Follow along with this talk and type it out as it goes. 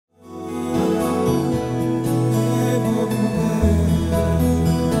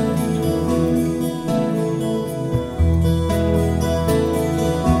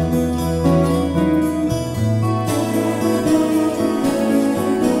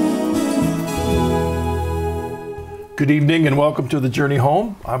Good evening and welcome to the Journey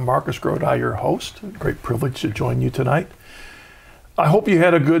Home. I'm Marcus Grodi, your host. Great privilege to join you tonight. I hope you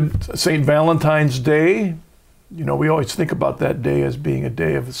had a good St. Valentine's Day. You know, we always think about that day as being a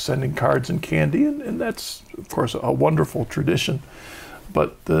day of sending cards and candy, and that's, of course, a wonderful tradition.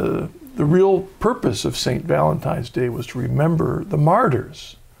 But the real purpose of St. Valentine's Day was to remember the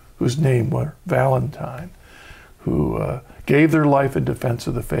martyrs whose name were Valentine, who gave their life in defense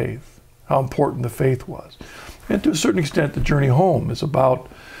of the faith, how important the faith was. And to a certain extent, the Journey Home is about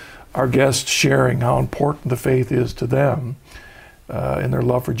our guests sharing how important the faith is to them in their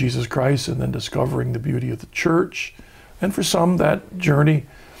love for Jesus Christ, and then discovering the beauty of the church. And for some, that journey,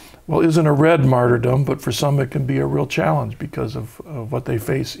 well, isn't a red martyrdom, but for some it can be a real challenge because of what they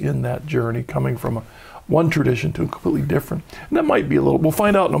face in that journey, coming from one tradition to a completely different. And that might be a little, we'll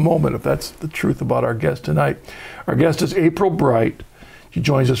find out in a moment if that's the truth about our guest tonight. Our guest is April Bright. She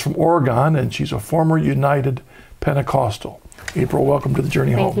joins us from Oregon, and she's a former United Pentecostal. April, welcome to the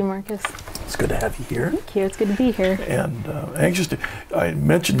Journey Home. Thank you, Marcus. It's good to have you here. Thank you. It's good to be here. And I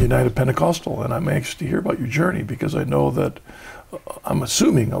mentioned United Pentecostal, and I'm anxious to hear about your journey because I know that I'm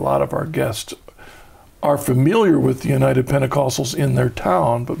assuming a lot of our guests are familiar with the United Pentecostals in their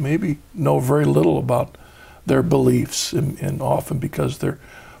town, but maybe know very little about their beliefs, and often because their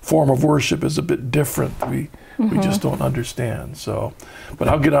form of worship is a bit different. We just don't understand. So, but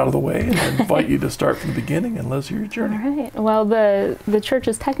I'll get out of the way and invite you to start from the beginning, and let's hear your journey. All right. Well, the church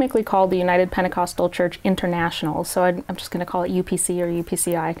is technically called the United Pentecostal Church International, so I'm just going to call it UPC or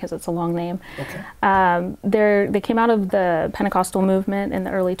UPCI because it's a long name. Okay. They came out of the Pentecostal movement in the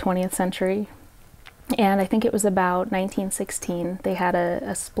early 20th century, and I think it was about 1916 they had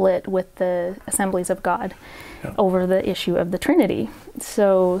a split with the Assemblies of God over the issue of the Trinity.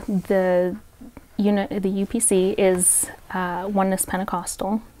 So the UPC is Oneness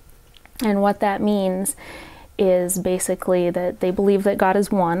Pentecostal, and what that means is basically that they believe that God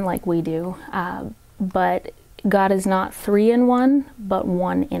is one, like we do, but God is not three in one, but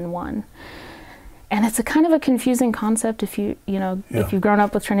one in one. And it's a kind of a confusing concept if if you've grown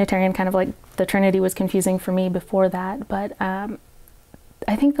up with Trinitarian, kind of like the Trinity was confusing for me before that. But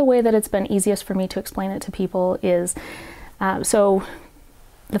I think the way that it's been easiest for me to explain it to people is, so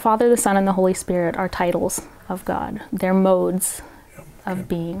the Father, the Son, and the Holy Spirit are titles of God. They're modes of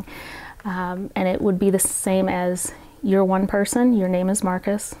being. And it would be the same as you're one person, your name is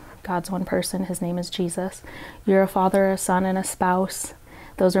Marcus. God's one person, his name is Jesus. You're a father, a son, and a spouse.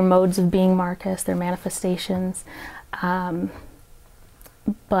 Those are modes of being Marcus, they're manifestations.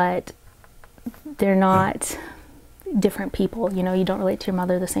 But they're not different people. You know, you don't relate to your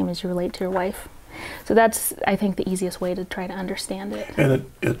mother the same as you relate to your wife. So that's, I think, the easiest way to try to understand it. And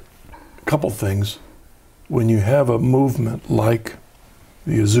a couple things. When you have a movement like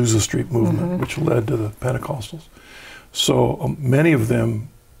the Azusa Street movement, which led to the Pentecostals, so many of them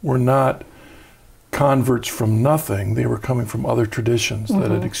were not converts from nothing. They were coming from other traditions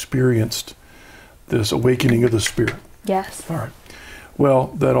that had experienced this awakening of the Spirit. Yes. All right. Well,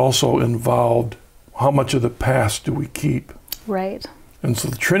 that also involved how much of the past do we keep? Right. And so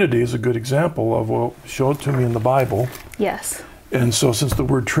the Trinity is a good example of, well, show it to me in the Bible. Yes. And so since the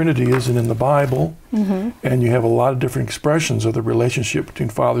word Trinity isn't in the Bible, and you have a lot of different expressions of the relationship between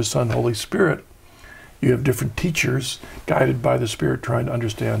Father, Son, Holy Spirit, you have different teachers guided by the Spirit trying to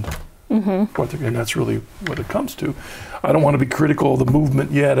understand what and that's really what it comes to. I don't want to be critical of the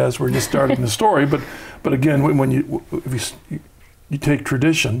movement yet as we're just starting the story, but again, when you take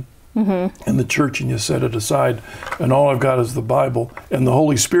tradition, in the church and you set it aside, and all I've got is the Bible and the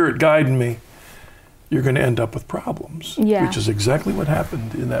Holy Spirit guiding me, you're going to end up with problems, which is exactly what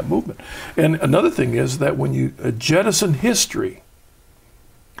happened in that movement. And another thing is that when you jettison history,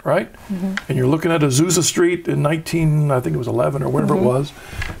 right, and you're looking at Azusa Street in I think it was 11 or whatever it was,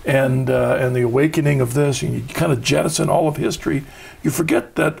 and the awakening of this, and you kind of jettison all of history, you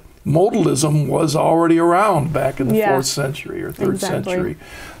forget that modalism was already around back in the 4th century or 3rd century,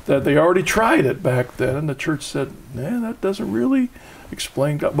 that they already tried it back then, and the church said, that doesn't really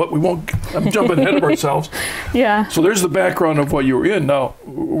explain God. But we won't, I'm jumping ahead of ourselves. Yeah. So there's the background of what you were in. Now,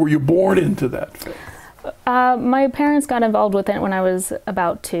 were you born into that faith? My parents got involved with it when I was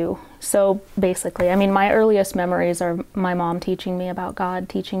about 2. So basically, I mean, my earliest memories are my mom teaching me about God,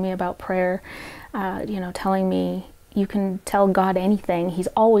 teaching me about prayer, telling me, you can tell God anything. He's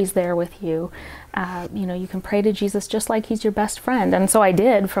always there with you. You can pray to Jesus just like he's your best friend. And so I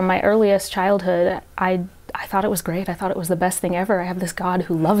did. From my earliest childhood, I thought it was great. I thought it was the best thing ever. I have this God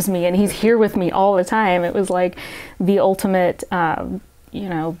who loves me and he's here with me all the time. It was like the ultimate,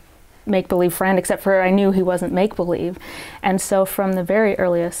 make-believe friend, except for I knew he wasn't make-believe. And so from the very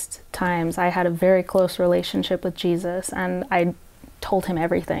earliest times, I had a very close relationship with Jesus, and I told him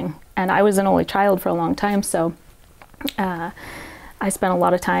everything. And I was an only child for a long time, so I spent a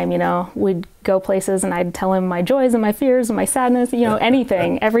lot of time, we'd go places and I'd tell him my joys and my fears and my sadness,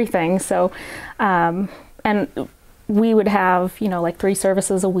 anything, everything. So, and we would have, like 3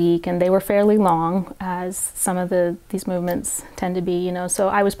 services a week, and they were fairly long, as some of these movements tend to be, So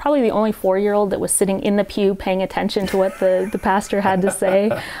I was probably the only 4-year-old that was sitting in the pew paying attention to what the pastor had to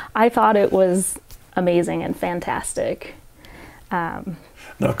say. I thought it was amazing and fantastic. Now,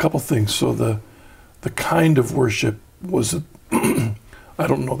 a couple things. So the kind of worship, was it, I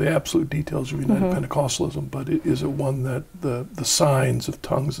don't know the absolute details of United Pentecostalism, but is it one that the signs of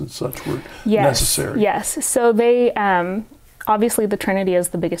tongues and such were necessary? Yes. So they, obviously the Trinity is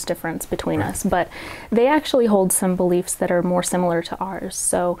the biggest difference between us, but they actually hold some beliefs that are more similar to ours.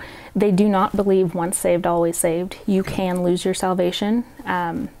 So they do not believe once saved, always saved. You can lose your salvation.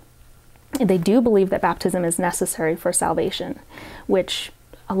 They do believe that baptism is necessary for salvation, which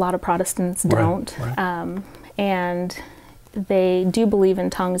a lot of Protestants don't. And they do believe in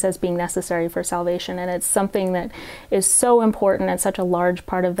tongues as being necessary for salvation, and it's something that is so important and such a large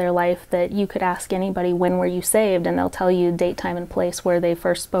part of their life that you could ask anybody, when were you saved, and they'll tell you date, time, and place where they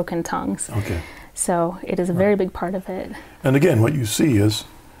first spoke in tongues. Okay. So it is a very big part of it. And again, what you see is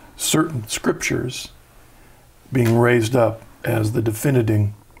certain scriptures being raised up as the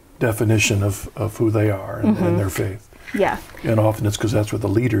definition of who they are and their faith. Yeah. And often it's because that's what the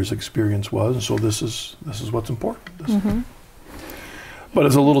leader's experience was, and so this is what's important. But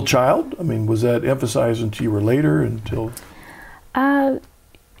as a little child, I mean, was that emphasized until you were later, until?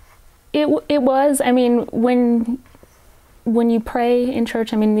 It was. I mean, when you pray in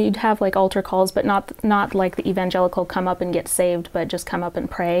church, I mean, you'd have like altar calls, but not like the evangelical come up and get saved, but just come up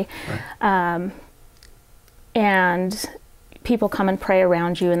and pray. And people come and pray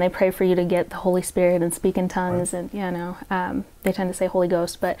around you, and they pray for you to get the Holy Spirit and speak in tongues, and they tend to say Holy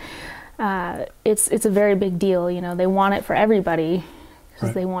Ghost, but it's a very big deal. They want it for everybody,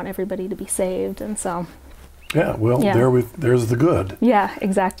 because they want everybody to be saved, and so. Yeah, well, there's the good. Yeah,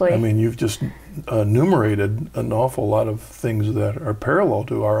 exactly. I mean, you've just enumerated an awful lot of things that are parallel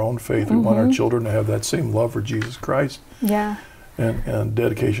to our own faith. We want our children to have that same love for Jesus Christ. Yeah. And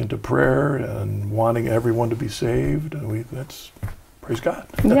dedication to prayer and wanting everyone to be saved. And that's, praise God.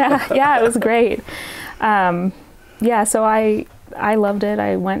 Yeah, it was great. So I loved it.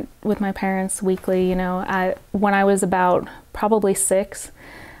 I went with my parents weekly, when I was about probably 6,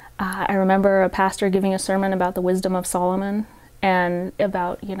 I remember a pastor giving a sermon about the wisdom of Solomon, and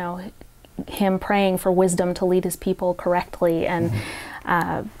about, him praying for wisdom to lead his people correctly, and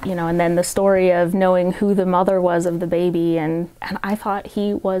and then the story of knowing who the mother was of the baby, and I thought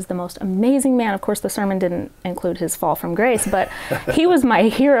he was the most amazing man. Of course, the sermon didn't include his fall from grace, but he was my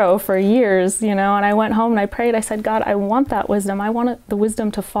hero for years, and I went home and I prayed. I said, God, I want that wisdom. I want the wisdom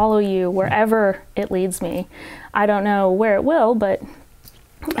to follow you wherever it leads me. I don't know where it will, but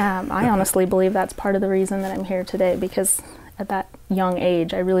I honestly believe that's part of the reason that I'm here today, because at that young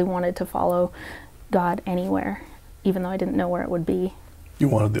age, I really wanted to follow God anywhere, even though I didn't know where it would be. You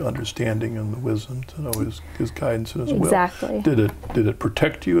wanted the understanding and the wisdom to know his guidance and his will. Exactly. Did it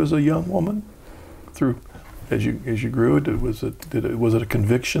protect you as a young woman through as you grew? Was it a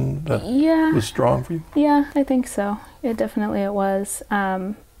conviction that was strong for you? Yeah, I think so. It was.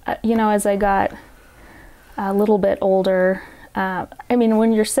 As I got a little bit older, I mean,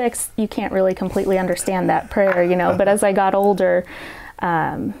 when you're 6, you can't really completely understand that prayer, but as I got older,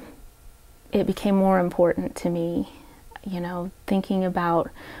 it became more important to me, thinking about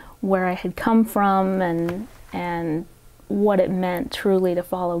where I had come from and what it meant truly to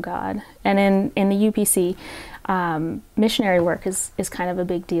follow God. And in the UPC, missionary work is kind of a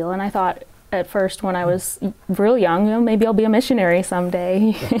big deal. And I thought at first, when I was real young, maybe I'll be a missionary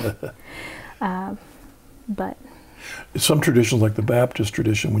someday. But some traditions, like the Baptist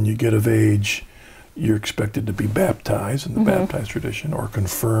tradition, when you get of age, you're expected to be baptized in the Baptist tradition, or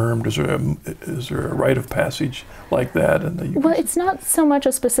confirmed. Is there a rite of passage like that? Well, it's not so much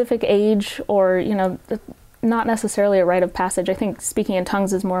a specific age, or not necessarily a rite of passage. I think speaking in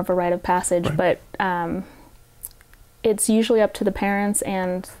tongues is more of a rite of passage, but it's usually up to the parents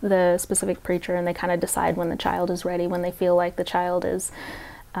and the specific preacher, and they kind of decide when the child is ready, when they feel like the child is,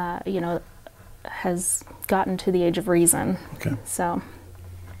 has gotten to the age of reason. Okay. So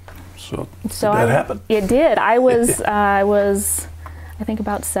did that happen? It did. I was I think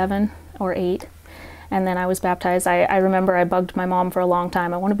about 7 or 8, and then I was baptized. I remember I bugged my mom for a long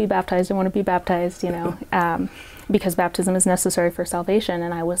time. I want to be baptized. because baptism is necessary for salvation.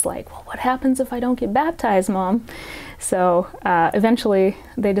 And I was like, well, what happens if I don't get baptized, Mom? So eventually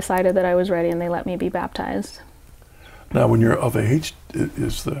they decided that I was ready and they let me be baptized. Now, when you're of age,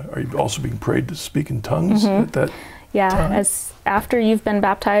 are you also being prayed to speak in tongues at that time? After you've been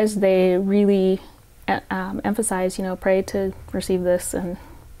baptized, they really emphasize, pray to receive this.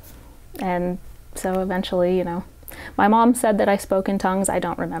 And so eventually, my mom said that I spoke in tongues. I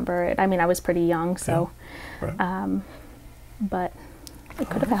don't remember it. I mean, I was pretty young, so, but it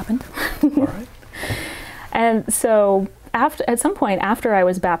could have happened. All right. And so at some point after I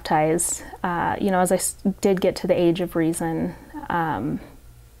was baptized, as I did get to the age of reason,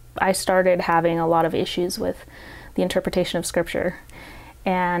 I started having a lot of issues with the interpretation of Scripture.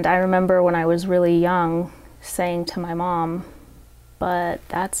 And I remember when I was really young saying to my mom, but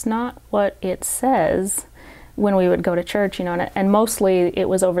that's not what it says, when we would go to church, and mostly it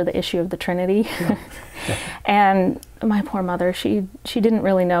was over the issue of the Trinity. And my poor mother, she didn't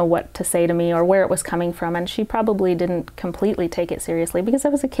really know what to say to me or where it was coming from, and she probably didn't completely take it seriously because I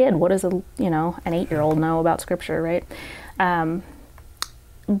was a kid. What does an 8-year-old know about Scripture, right?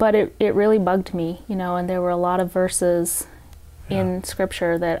 But it really bugged me, and there were a lot of verses in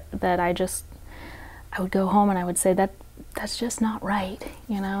Scripture that I would go home and I would say that's just not right,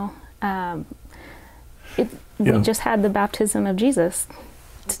 We just had the baptism of Jesus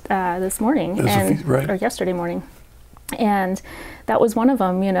this morning, or yesterday morning, and that was one of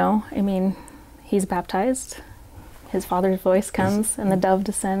them. I mean, he's baptized, his Father's voice comes, and the dove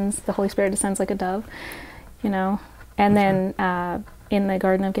descends, the Holy Spirit descends like a dove, and then in the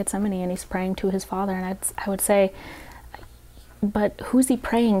Garden of Gethsemane, and he's praying to his Father, and I would say, but who's he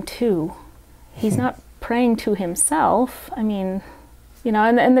praying to? He's not praying to himself. I mean,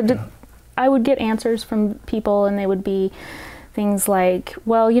 I would get answers from people, and they would be things like,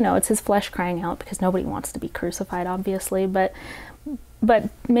 well, it's his flesh crying out because nobody wants to be crucified, obviously, but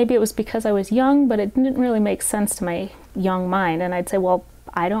maybe it was because I was young, but it didn't really make sense to my young mind. And I'd say, well,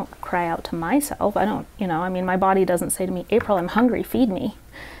 I don't cry out to myself. I don't, my body doesn't say to me, April, I'm hungry, feed me,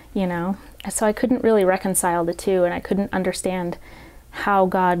 So I couldn't really reconcile the two, and I couldn't understand how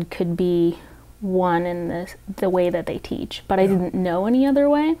God could be one in the way that they teach. But I didn't know any other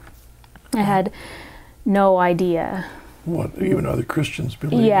way. I had no idea. What even other Christians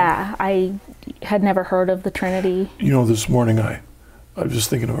believe? Yeah, I had never heard of the Trinity. This morning I was just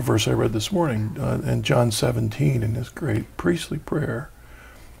thinking of a verse I read this morning in John 17 in his great priestly prayer,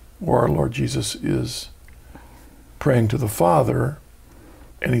 where our Lord Jesus is praying to the Father,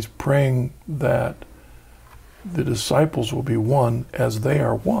 and he's praying that the disciples will be one as they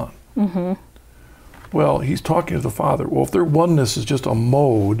are one. Mm-hmm. Well, he's talking to the Father. Well, if their oneness is just a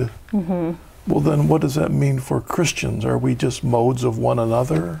mode, well, then what does that mean for Christians? Are we just modes of one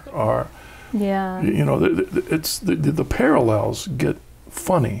another? Or, it's the parallels get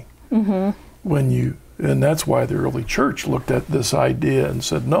funny when and that's why the early church looked at this idea and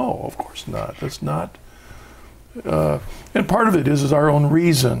said, no, of course not. That's not. And part of it is our own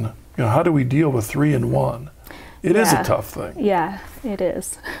reason. How do we deal with 3 in 1? It is a tough thing. Yeah, it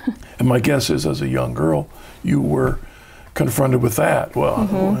is. And my guess is, as a young girl, you were confronted with that. Well,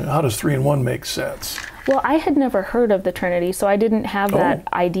 how does 3 in 1 make sense? Well, I had never heard of the Trinity, so I didn't have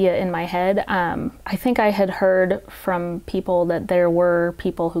that idea in my head. I think I had heard from people that there were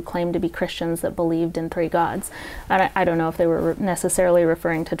people who claimed to be Christians that believed in 3 gods. I don't know if they were necessarily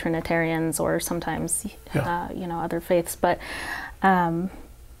referring to Trinitarians or sometimes, other faiths, but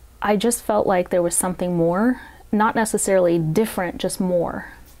I just felt like there was something more. Not necessarily different, just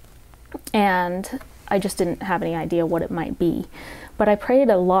more. And I just didn't have any idea what it might be. But I prayed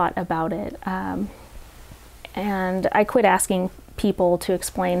a lot about it. And I quit asking people to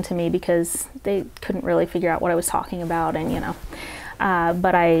explain to me because they couldn't really figure out what I was talking about. And,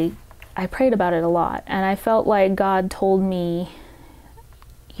 but I prayed about it a lot. And I felt like God told me,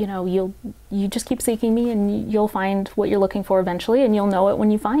 you just keep seeking me and you'll find what you're looking for eventually, and you'll know it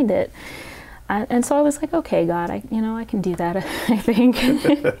when you find it. And so I was like, okay, God, I can do that, I think.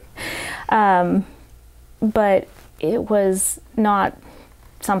 But it was not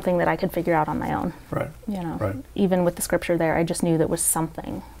something that I could figure out on my own. Right. Right. Even with the Scripture there, I just knew that was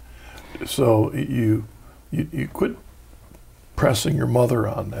something. So you quit pressing your mother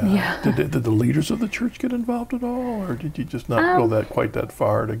on that. Yeah. Did the leaders of the church get involved at all, or did you just not go quite that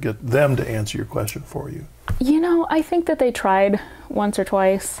far to get them to answer your question for you? I think that they tried once or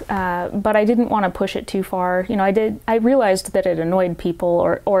twice, but I didn't want to push it too far. I realized that it annoyed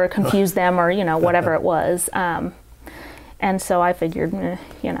people or confused them or, whatever it was. And so I figured,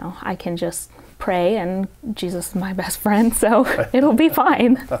 I can just pray, and Jesus is my best friend, so it'll be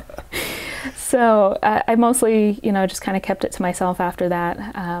fine. So I mostly, just kind of kept it to myself after that.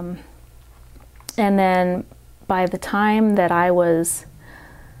 And then by the time that I was,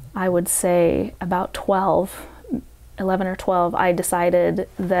 I would say about 11 or 12, I decided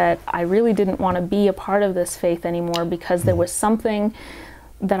that I really didn't want to be a part of this faith anymore because there was something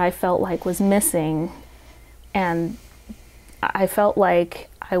that I felt like was missing, and I felt like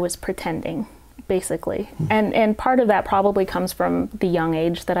I was pretending, basically. And part of that probably comes from the young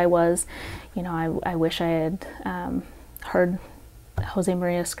age that I was. I wish I had heard Jose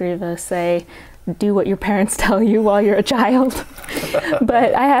Maria Escriva say, do what your parents tell you while you're a child.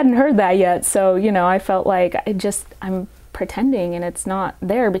 But I hadn't heard that yet. So, I felt like I'm pretending and it's not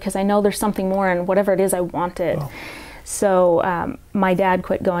there because I know there's something more, and whatever it is, I want it. Wow. So my dad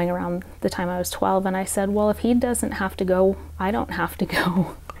quit going around the time I was 12, and I said, well, if he doesn't have to go, I don't have to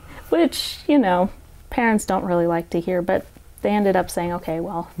go. Which, parents don't really like to hear, but they ended up saying, okay,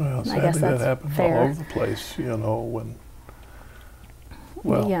 well I guess that's that happens fair. all over the place, when,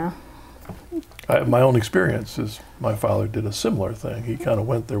 yeah. My own experience is my father did a similar thing. He kind of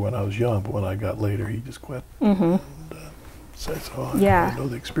went there when I was young, but when I got later, he just quit. And said, so I know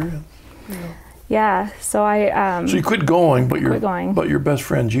the experience. Yeah, so so you quit going, but but your best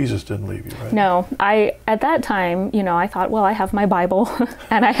friend Jesus didn't leave you, right? No, at that time, I thought, well, I have my Bible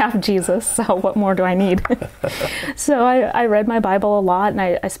and I have Jesus, so what more do I need? So I read my Bible a lot, and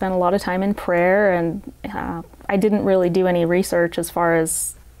I spent a lot of time in prayer, and I didn't really do any research as far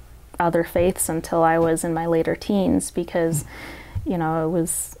as other faiths until I was in my later teens, because you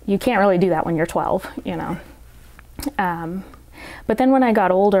can't really do that when you're 12, But then when I got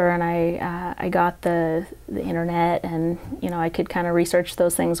older and I got the internet, and I could kind of research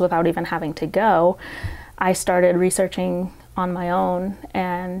those things without even having to go, I started researching on my own,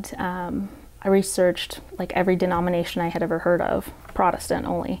 and I researched like every denomination I had ever heard of, Protestant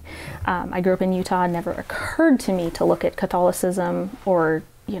only. I grew up in Utah. It never occurred to me to look at Catholicism or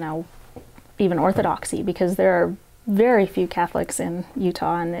even Orthodoxy, because there are very few Catholics in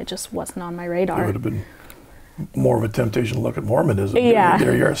Utah, and it just wasn't on my radar. It would have been more of a temptation to look at Mormonism. Yeah.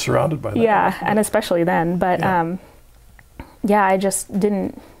 There you're surrounded by that. Yeah, and especially then. But I just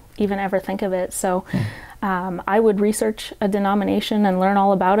didn't even ever think of it. So I would research a denomination and learn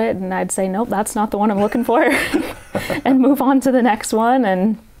all about it, and I'd say, nope, that's not the one I'm looking for, and move on to the next one.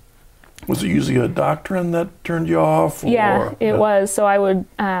 And was it usually a doctrine that turned you off? Yeah, it was. So I would,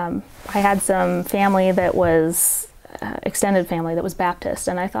 I had some family that was extended family that was Baptist,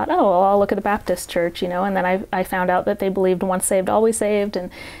 and I thought, oh, well, I'll look at the Baptist church, and then I found out that they believed once saved, always saved,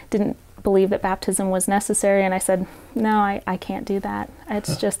 and didn't believe that baptism was necessary, and I said, no, I can't do that.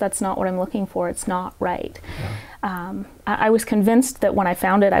 It's just, that's not what I'm looking for. It's not right. Yeah. I was convinced that when I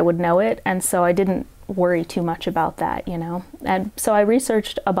found it, I would know it, and so I didn't worry too much about that, And so I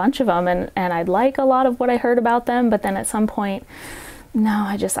researched a bunch of them, and I'd like a lot of what I heard about them, but then at some point, no,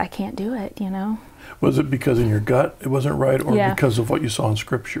 I can't do it, Was it because in your gut it wasn't right, or because of what you saw in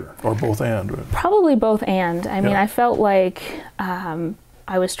Scripture, or both and? Probably both and. I mean, I felt like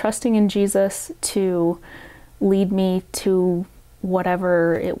I was trusting in Jesus to lead me to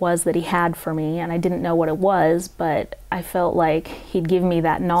whatever it was that he had for me, and I didn't know what it was, but I felt like he'd give me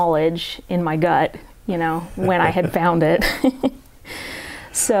that knowledge in my gut, when I had found it.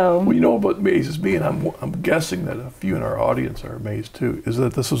 So, well, what amazes me, and I'm guessing that a few in our audience are amazed too, is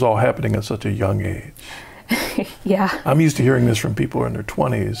that this is all happening at such a young age. Yeah. I'm used to hearing this from people in their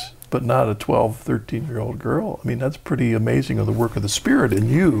 20s, but not a 12, 13-year-old girl. I mean, that's pretty amazing, of the work of the Spirit in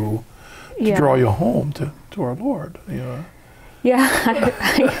you to draw you home to our Lord. Yeah,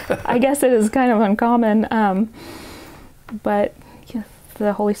 I guess it is kind of uncommon, but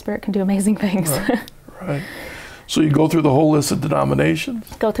the Holy Spirit can do amazing things. Right. So you go through the whole list of denominations?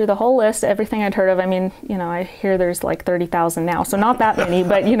 Go through the whole list, everything I'd heard of. I mean, I hear there's like 30,000 now, so not that many,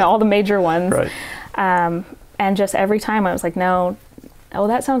 but all the major ones. Right. And just every time I was like, no, oh,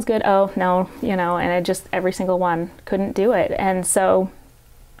 that sounds good. Oh, no, and I just, every single one, couldn't do it. And so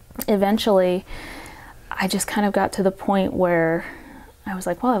eventually I just kind of got to the point where I was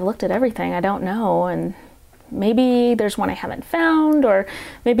like, well, I've looked at everything. I don't know. And maybe there's one I haven't found, or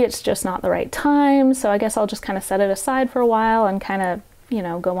maybe it's just not the right time. So I guess I'll just kind of set it aside for a while and kind of,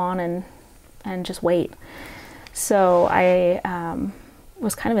 go on and just wait. So I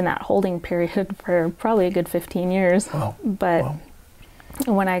was kind of in that holding period for probably a good 15 years. Wow. But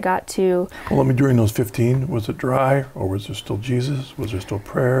when I got to... Well, during those 15, was it dry, or was there still Jesus? Was there still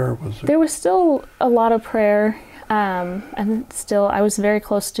prayer? There was still a lot of prayer, and still I was very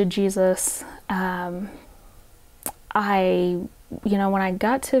close to Jesus. When I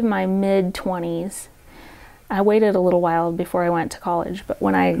got to my mid-20s, I waited a little while before I went to college, but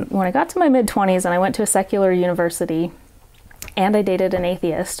when I got to my mid-20s and I went to a secular university and I dated an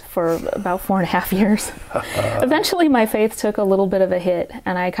atheist for about 4.5 years, eventually my faith took a little bit of a hit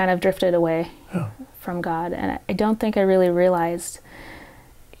and I kind of drifted away from God. And I don't think I really realized,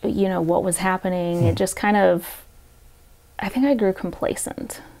 what was happening. It just kind of, I think I grew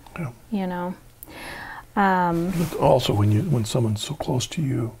complacent, Also, when someone's so close to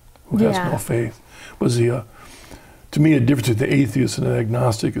you who has no faith, was to me, a difference between the atheist and an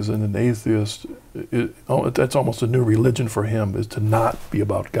agnostic is that an atheist, that's almost a new religion for him, is to not be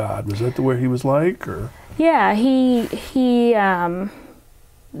about God. Was that the way he was like? Or? Yeah, he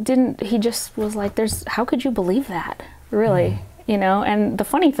just was like, how could you believe that, really? And the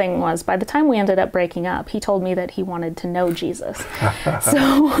funny thing was, by the time we ended up breaking up, he told me that he wanted to know Jesus.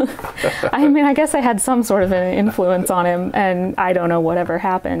 So, I guess I had some sort of an influence on him, and I don't know whatever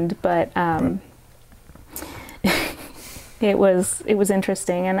happened, but it was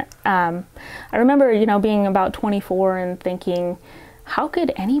interesting. And I remember, being about 24 and thinking, how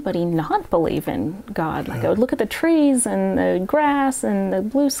could anybody not believe in God? Like, I would look at the trees and the grass and the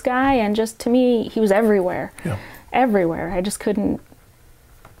blue sky, and just, to me, he was everywhere. Yeah. Everywhere. I just couldn't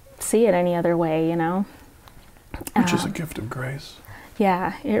see it any other way, Which is a gift of grace.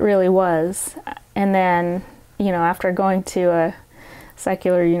 Yeah, it really was. And then, after going to a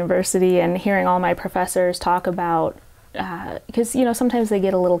secular university and hearing all my professors talk about, because, sometimes they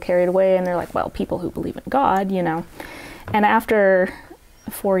get a little carried away and they're like, well, people who believe in God, And after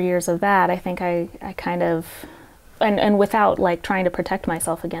 4 years of that, I think I kind of, and without like trying to protect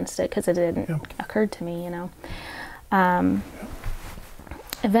myself against it, because it didn't occur to me,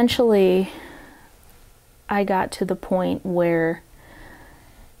 Eventually, I got to the point where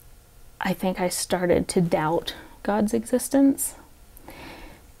I think I started to doubt God's existence.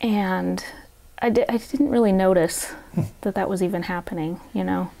 And I didn't really notice that was even happening,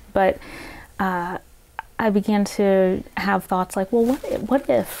 But I began to have thoughts like, well, what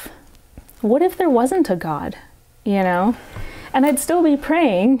if there wasn't a God, And I'd still be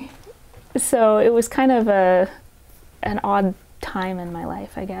praying. So it was kind of an odd time in my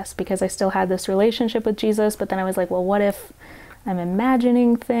life, I guess, because I still had this relationship with Jesus, but then I was like, well, what if I'm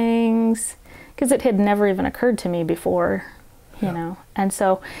imagining things? Because it had never even occurred to me before, And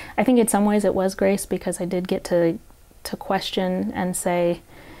so I think in some ways it was grace, because I did get to question and say,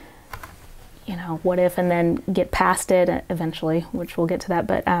 what if, and then get past it eventually, which we'll get to that,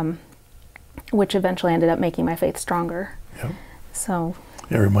 but which eventually ended up making my faith stronger. Yep. So.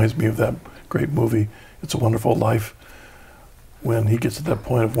 It reminds me of that great movie, It's a Wonderful Life, when he gets to that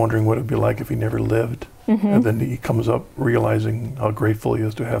point of wondering what it would be like if he never lived. Mm-hmm. And then he comes up realizing how grateful he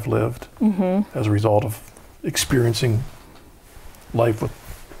is to have lived as a result of experiencing life with,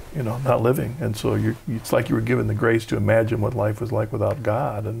 not living. And so it's like you were given the grace to imagine what life was like without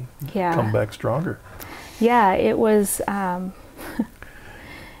God and come back stronger. Yeah, it was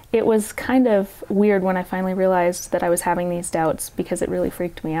it was kind of weird when I finally realized that I was having these doubts, because it really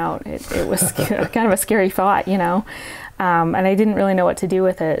freaked me out. It was kind of a scary thought, and I didn't really know what to do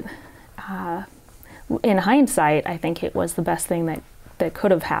with it. In hindsight, I think it was the best thing that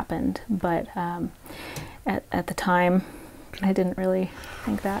could have happened, but at the time, I didn't really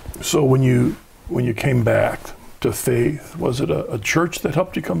think that. So when you came back to faith, was it a church that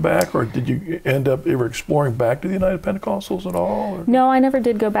helped you come back, or did you end up ever exploring back to the United Pentecostals at all? Or? No, I never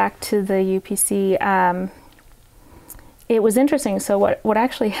did go back to the UPC. It was interesting. So what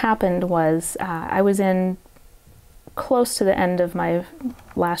actually happened was I was in close to the end of my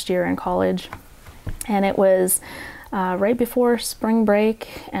last year in college, and it was right before spring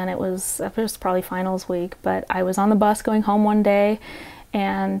break, and it was probably finals week, but I was on the bus going home one day,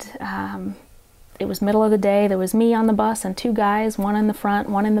 and it was middle of the day. There was me on the bus and two guys, one in the front,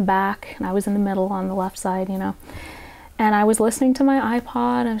 one in the back, and I was in the middle on the left side, And I was listening to my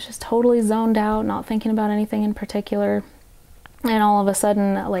iPod. I was just totally zoned out, not thinking about anything in particular. And all of a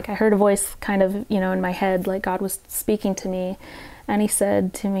sudden, like, I heard a voice kind of, in my head, like God was speaking to me, and he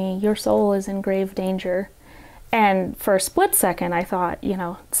said to me, "Your soul is in grave danger." And for a split second, I thought,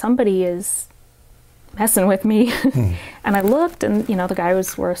 somebody is messing with me. And I looked, and, the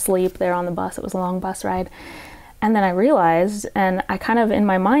guys were asleep there on the bus. It was a long bus ride. And then I realized, and I kind of, in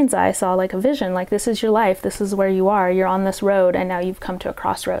my mind's eye, saw like a vision, like, this is your life. This is where you are. You're on this road, and now you've come to a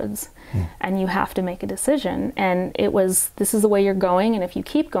crossroads, and you have to make a decision. And it was, this is the way you're going, and if you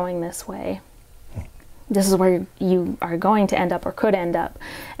keep going this way, this is where you are going to end up, or could end up.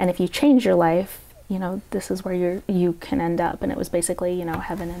 And if you change your life, this is where you can end up. And it was basically,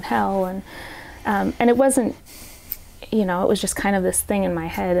 heaven and hell. And it wasn't, it was just kind of this thing in my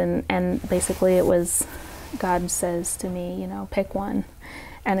head. And basically it was, God says to me, you know, pick one,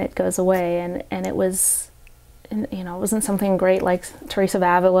 and it goes away. And it was, you know, it wasn't something great like Teresa of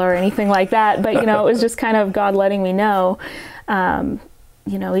Avila or anything like that, but, you know, it was just kind of God letting me know,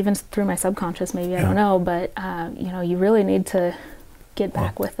 you know, even through my subconscious, maybe, I don't know, but, you know, you really need to get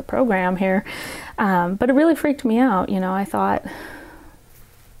back with the program here. But it really freaked me out. You know, I thought,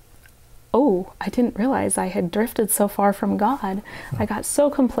 oh, I didn't realize I had drifted so far from God. I got so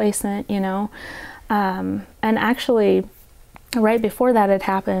complacent, you know. And actually, right before that had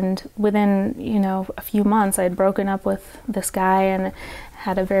happened, within, you know, a few months, I had broken up with this guy and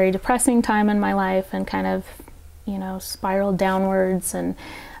had a very depressing time in my life and kind of, you know, spiraled downwards. And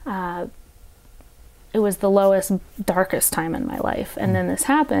it was the lowest, darkest time in my life. And then this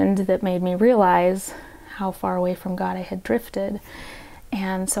happened that made me realize how far away from God I had drifted.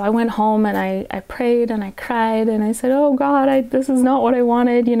 And so I went home and I prayed and I cried and I said, oh God, this is not what I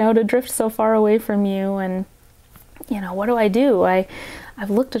wanted, you know, to drift so far away from you. And, you know, what do? I've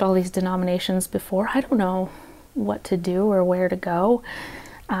looked at all these denominations before. I don't know what to do or where to go.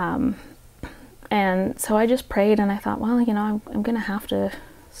 And so I just prayed and I thought, well, you know, I'm going to have to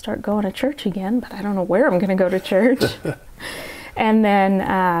start going to church again, but I don't know where I'm going to go to church. And then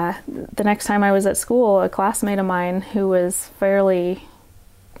the next time I was at school, a classmate of mine who was fairly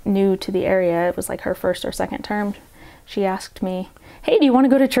new to the area, it was like her first or second term, she asked me, hey, do you want to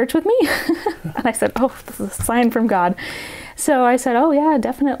go to church with me? And I said, oh, this is a sign from God. So I said, oh yeah,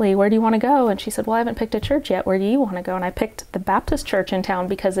 definitely. Where do you want to go? And she said, well, I haven't picked a church yet. Where do you want to go? And I picked the Baptist church in town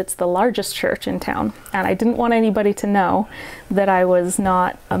because it's the largest church in town. And I didn't want anybody to know that I was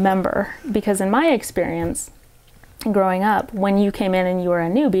not a member, because in my experience, growing up, when you came in and you were a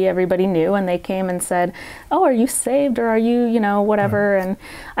newbie, everybody knew, and they came and said, oh, are you saved, or are you, you know, whatever. And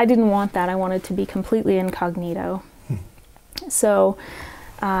I didn't want that. I wanted to be completely incognito. So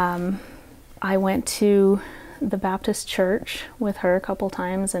I went to the Baptist church with her a couple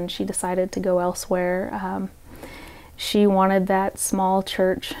times, and she decided to go elsewhere. She wanted that small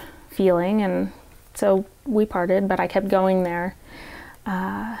church feeling, and so we parted, but I kept going there.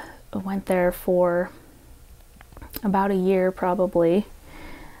 I went there for about a year probably,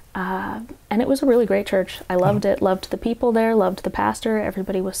 and it was a really great church. I loved it, loved the people there, loved the pastor.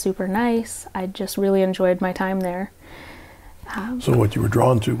 Everybody was super nice. I just really enjoyed my time there. So what you were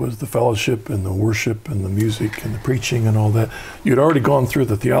drawn to was the fellowship and the worship and the music and the preaching and all that. You'd already gone through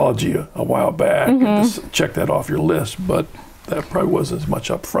the theology a while back and just checked that off your list, but that probably wasn't as much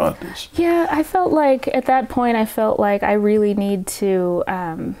up front as... Yeah, I felt like at that point I felt like I really need to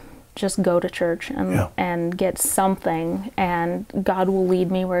just go to church and get something, and God will lead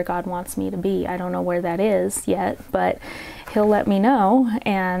me where God wants me to be. I don't know where that is yet, but He'll let me know.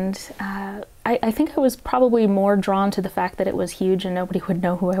 And I think I was probably more drawn to the fact that it was huge and nobody would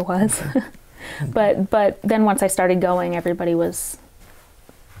know who I was. but then once I started going, everybody was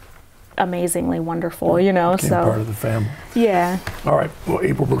amazingly wonderful, you know. Became part of the family. Yeah. All right. Well,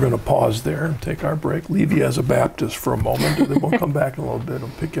 April, we're going to pause there and take our break. Leave you as a Baptist for a moment, and then we'll come back in a little bit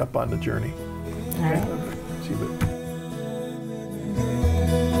and pick you up on the journey. All right. See you later.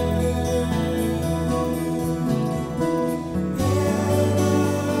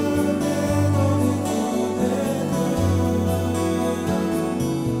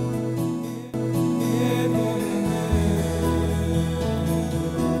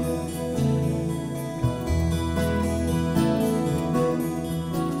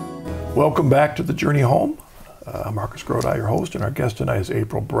 Welcome back to the Journey Home. I'm Marcus Grodi, your host, and our guest tonight is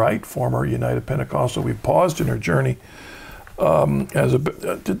April Bright, former United Pentecostal. We paused in her journey. Did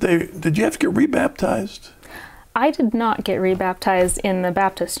you have to get rebaptized? I did not get rebaptized in the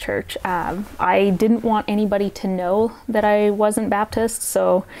Baptist church. I didn't want anybody to know that I wasn't Baptist,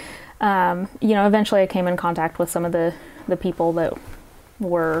 so you know, eventually I came in contact with some of the people that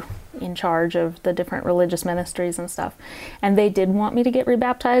were in charge of the different religious ministries and stuff, and they did want me to get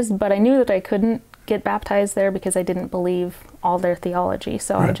rebaptized, but I knew that I couldn't get baptized there because I didn't believe all their theology,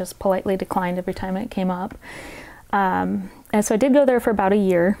 so I just politely declined every time it came up. And so I did go there for about a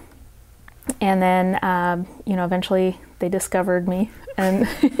year, and then you know, eventually they discovered me, and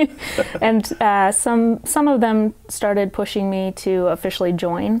and some of them started pushing me to officially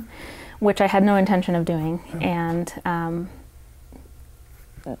join, which I had no intention of doing. And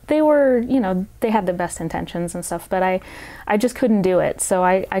they were, you know, they had the best intentions and stuff, but I just couldn't do it. So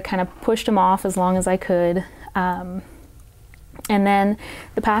I kind of pushed them off as long as I could. And then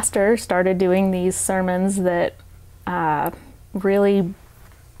the pastor started doing these sermons that really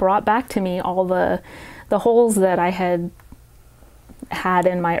brought back to me all the holes that I had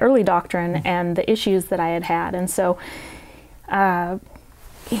in my early doctrine and the issues that I had. And so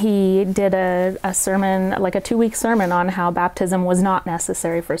he did a sermon, like a 2-week sermon on how baptism was not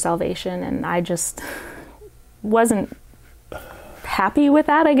necessary for salvation, and I just wasn't happy with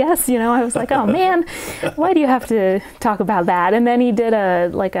that, I guess. You know, I was like, oh man, why do you have to talk about that? And then he did a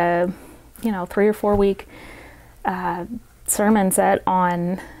 3 or 4 week sermon set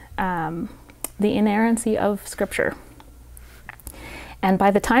on the inerrancy of Scripture. And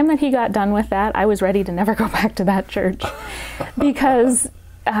by the time that he got done with that, I was ready to never go back to that church, because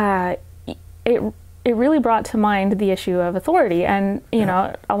it really brought to mind the issue of authority. And, you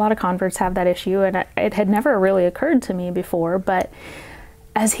know, a lot of converts have that issue, and it had never really occurred to me before. But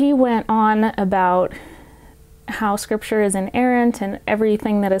as he went on about how Scripture is inerrant, and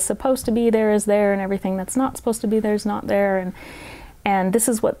everything that is supposed to be there is there, and everything that's not supposed to be there is not there, and this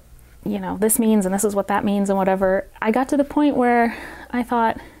is what, you know, this means, and this is what that means, and whatever, I got to the point where I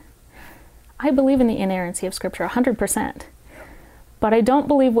thought, I believe in the inerrancy of Scripture 100%. But I don't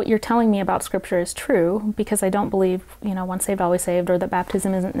believe what you're telling me about Scripture is true, because I don't believe, you know, once saved, always saved, or that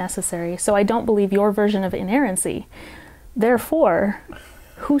baptism isn't necessary. So I don't believe your version of inerrancy. Therefore,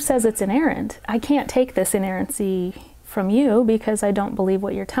 who says it's inerrant? I can't take this inerrancy from you, because I don't believe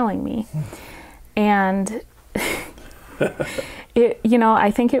what you're telling me. And you know,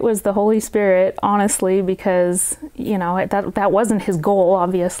 I think it was the Holy Spirit, honestly, because, you know, that wasn't his goal,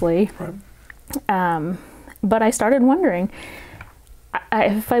 obviously. Right. But I started wondering,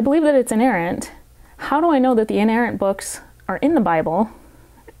 if I believe that it's inerrant, how do I know that the inerrant books are in the Bible,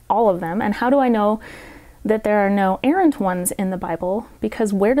 all of them? And how do I know that there are no errant ones in the Bible?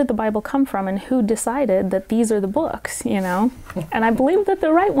 Because where did the Bible come from, and who decided that these are the books, you know? And I believe that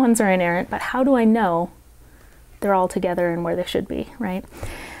the right ones are inerrant, but how do I know they're all together and where they should be, right?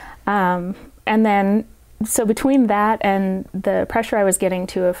 And then, so between that and the pressure I was getting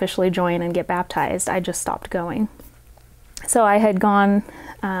to officially join and get baptized, I just stopped going. So I had gone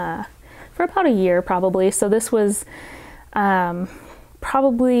for about a year, probably. So this was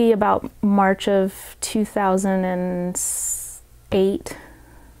probably about March of 2008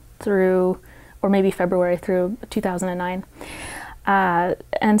 through, or maybe February through 2009.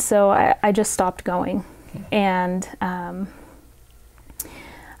 And so I just stopped going. And I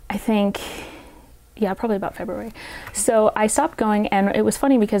think, yeah, probably about February. So I stopped going, and it was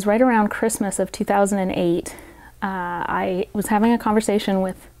funny because right around Christmas of 2008, I was having a conversation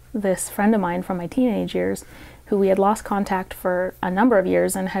with this friend of mine from my teenage years, who we had lost contact for a number of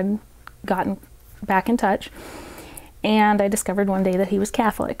years and had gotten back in touch. And I discovered one day that he was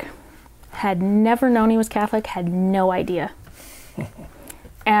Catholic. Had never known he was Catholic, had no idea.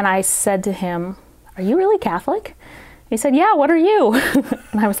 And I said to him, "Are you really Catholic?" He said, "Yeah, what are you?"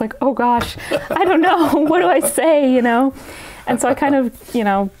 And I was like, oh gosh, I don't know. What do I say, you know? And so I kind of, you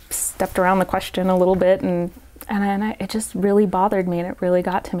know, stepped around the question a little bit, and it just really bothered me, and it really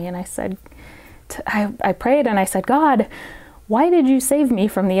got to me. And I said, I prayed, and I said, "God, why did you save me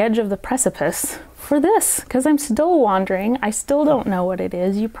from the edge of the precipice for this? Because I'm still wandering. I still don't know what it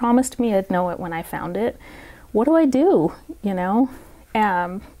is. You promised me I'd know it when I found it. What do I do?" You know?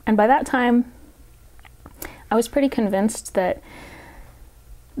 And by that time, I was pretty convinced that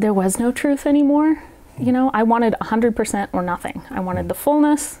there was no truth anymore. You know, I wanted 100% or nothing. I wanted the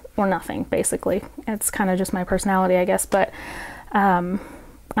fullness or nothing, basically. It's kind of just my personality, I guess. But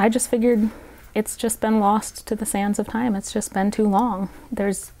I just figured it's just been lost to the sands of time. It's just been too long.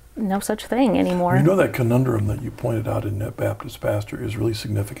 There's no such thing anymore. You know, that conundrum that you pointed out in that Baptist pastor is really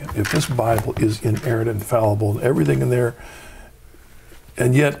significant. If this Bible is inerrant and infallible, and everything in there,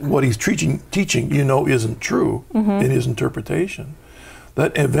 and yet what he's teaching, you know, isn't true in his interpretation,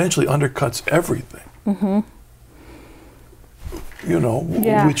 that eventually undercuts everything. You know,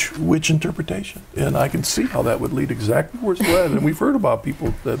 which interpretation? And I can see how that would lead exactly where it's led. And we've heard about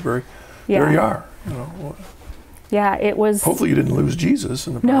people that there you are. You know. Yeah, it was. Hopefully, you didn't lose Jesus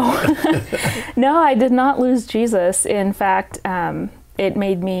in the process. No, I did not lose Jesus. In fact, it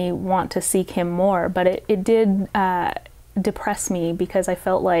made me want to seek him more. But it did depress me, because I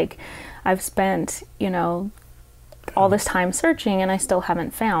felt like I've spent, you know, all this time searching, and I still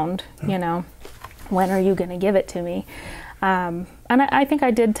haven't found. You know, when are you going to give it to me? And I think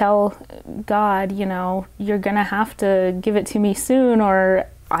I did tell God, you know, you're going to have to give it to me soon, or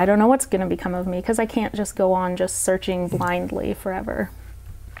I don't know what's going to become of me, because I can't just go on just searching blindly forever.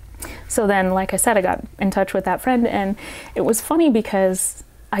 So then, like I said, I got in touch with that friend, and it was funny because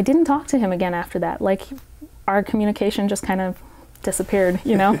I didn't talk to him again after that. Like, our communication just kind of disappeared,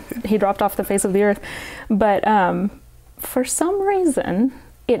 you know? He dropped off the face of the earth. But for some reason,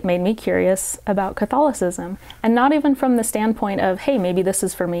 it made me curious about Catholicism. And not even from the standpoint of, hey, maybe this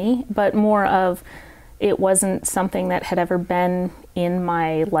is for me, but more of, it wasn't something that had ever been in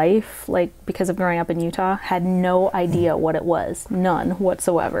my life, like because of growing up in Utah, had no idea what it was, none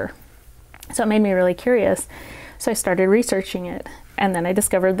whatsoever. So it made me really curious. So I started researching it, and then I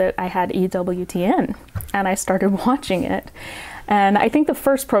discovered that I had EWTN, and I started watching it. And I think the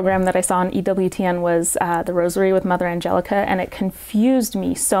first program that I saw on EWTN was The Rosary with Mother Angelica, and it confused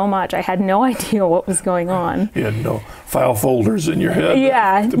me so much. I had no idea what was going on. You had no file folders in your head.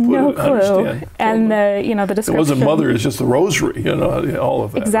 Yeah, to put no it, clue. understand. And the description. It wasn't Mother, it's just the Rosary, all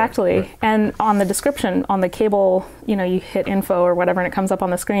of that. Exactly. Right. And on the description, on the cable, you hit info or whatever, and it comes up on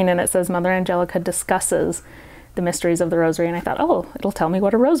the screen, and it says Mother Angelica discusses the mysteries of the Rosary. And I thought, oh, it'll tell me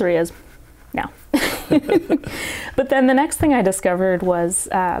what a rosary is. No. But then the next thing I discovered was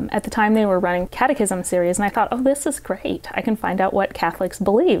at the time they were running catechism series, and I thought, oh, this is great. I can find out what Catholics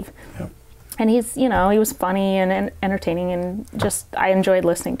believe. Yeah. And he was funny and entertaining, and just, I enjoyed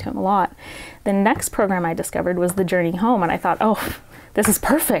listening to him a lot. The next program I discovered was The Journey Home, and I thought, oh, this is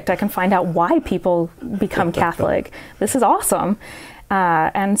perfect. I can find out why people become Catholic. This is awesome.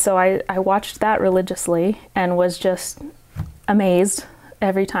 And so I watched that religiously and was just amazed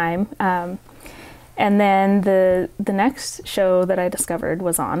every time. And then the next show that I discovered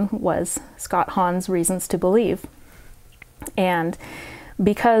was Scott Hahn's Reasons to Believe. And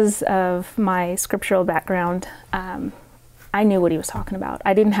because of my scriptural background, I knew what he was talking about.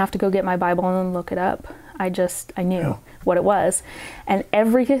 I didn't have to go get my Bible and look it up. I knew what it was. And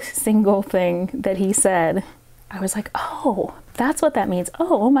every single thing that he said, I was like, oh, that's what that means.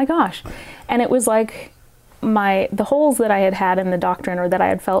 Oh my gosh. And it was like the holes that I had had in the doctrine, or that I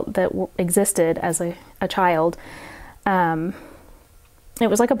had felt that existed as a child, it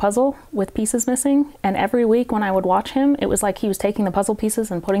was like a puzzle with pieces missing. And every week when I would watch him, it was like he was taking the puzzle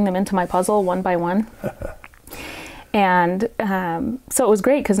pieces and putting them into my puzzle one by one. And so it was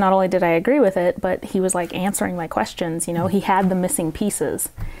great, because not only did I agree with it, but he was like answering my questions. He had the missing pieces.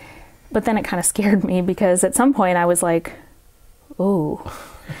 But then it kind of scared me, because at some point I was like, oh,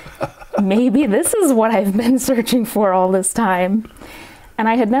 maybe this is what I've been searching for all this time. And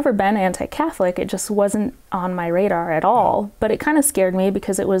I had never been anti-Catholic. It just wasn't on my radar at all. But it kind of scared me,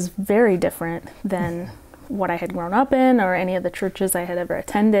 because it was very different than what I had grown up in or any of the churches I had ever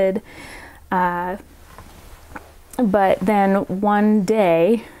attended. But then one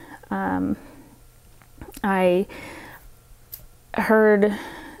day, I heard,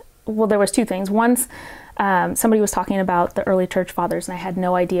 well, there was two things. Once, somebody was talking about the early church fathers, and I had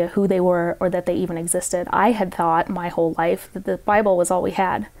no idea who they were or that they even existed. I had thought my whole life that the Bible was all we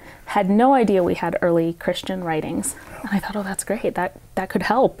had no idea we had early Christian writings. And I thought, oh, that's great. That could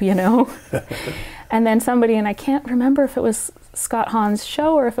help, And then somebody, and I can't remember if it was Scott Hahn's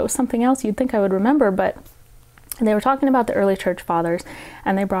show or if it was something else, you'd think I would remember, but they were talking about the early church fathers,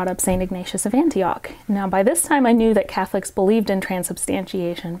 and they brought up St. Ignatius of Antioch. Now, by this time, I knew that Catholics believed in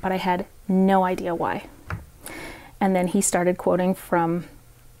transubstantiation, but I had no idea why. And then he started quoting from,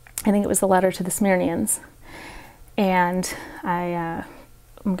 I think it was the letter to the Smyrnians. And I'm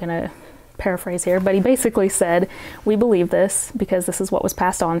going to paraphrase here, but he basically said, we believe this because this is what was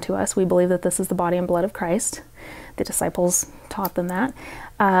passed on to us. We believe that this is the body and blood of Christ. The disciples taught them that.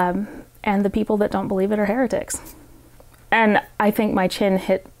 And the people that don't believe it are heretics. And I think my chin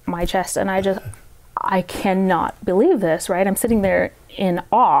hit my chest, and I cannot believe this, right? I'm sitting there in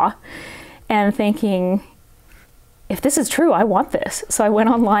awe and thinking, if this is true, I want this. So I went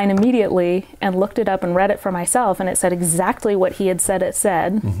online immediately and looked it up and read it for myself, and it said exactly what he had said it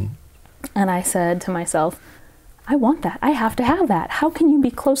said. Mm-hmm. And I said to myself, I want that. I have to have that. How can you be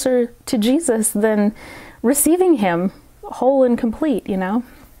closer to Jesus than receiving him whole and complete,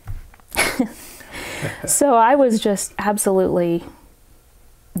 So I was just absolutely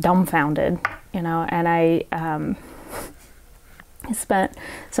dumbfounded, and I spent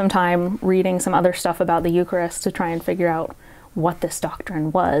some time reading some other stuff about the Eucharist to try and figure out what this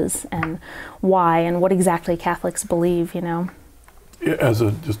doctrine was and why and what exactly Catholics believe, As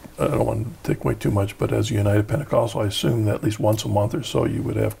I don't want to take away too much, but as a United Pentecostal, I assume that at least once a month or so you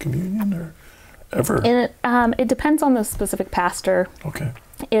would have communion, or ever? It depends on the specific pastor. Okay.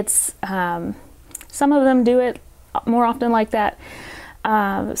 It's some of them do it more often like that.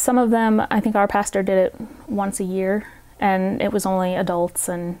 Some of them, I think our pastor did it once a year, and it was only adults.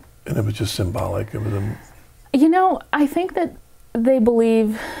 And it was just symbolic of them. I think that they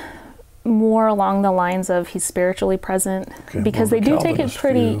believe more along the lines of he's spiritually present, because they do take it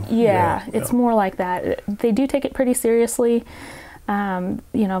pretty, it's more like that. They do take it pretty seriously.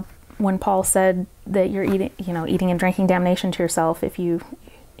 When Paul said that you're eating and drinking damnation to yourself if you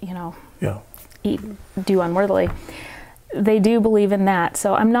do unworthily, they do believe in that.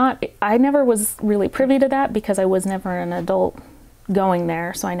 So I never was really privy to that, because I was never an adult going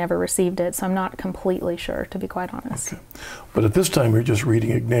there, so I never received it. So I'm not completely sure, to be quite honest. Okay. But at this time, you're just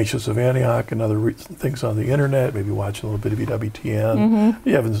reading Ignatius of Antioch and other things on the internet, maybe watching a little bit of EWTN. Mm-hmm.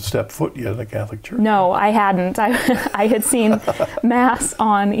 You haven't stepped foot yet in a Catholic church. No, I hadn't. I had seen Mass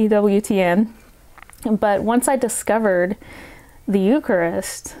on EWTN. But once I discovered the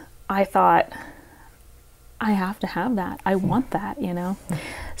Eucharist, I thought, I have to have that. I want that, you know.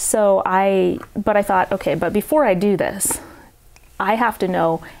 So I thought, okay, but before I do this, I have to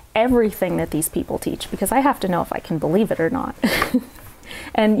know everything that these people teach, because I have to know if I can believe it or not.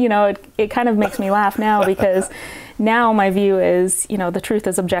 And, you know, it kind of makes me laugh now, because now my view is, you know, the truth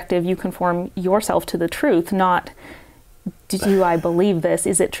is objective. You conform yourself to the truth, not do I believe this?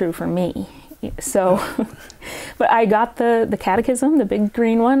 Is it true for me? So, but I got the catechism, the big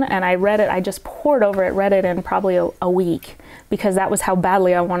green one, and I read it. I just poured over it, read it in probably a week, because that was how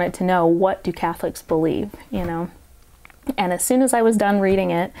badly I wanted to know, what do Catholics believe, you know? And as soon as I was done reading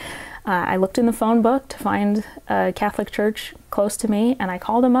it, I looked in the phone book to find a Catholic church close to me, and I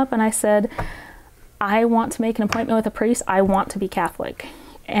called them up and I said, I want to make an appointment with a priest. I want to be Catholic.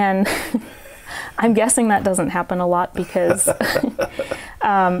 And I'm guessing that doesn't happen a lot, because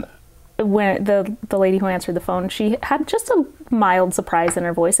when the lady who answered the phone, she had just a mild surprise in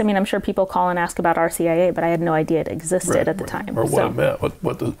her voice. I mean, I'm sure people call and ask about RCIA, but I had no idea it existed at the time. Or what it meant,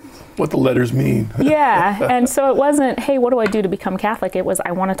 what the letters mean. Yeah, and so it wasn't, hey, what do I do to become Catholic? It was,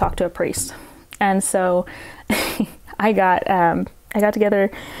 I want to talk to a priest. And so I got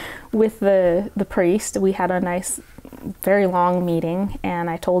together with the priest. We had a nice, very long meeting, and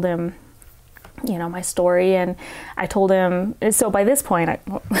I told him, you know, my story, and I told him, so by this point,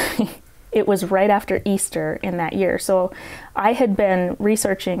 it was right after Easter in that year. So I had been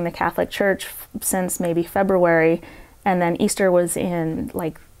researching the Catholic Church since maybe February, and then Easter was in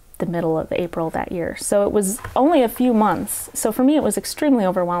like the middle of April that year. So it was only a few months. So for me, it was extremely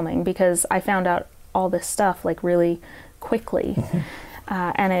overwhelming, because I found out all this stuff like really quickly. Mm-hmm.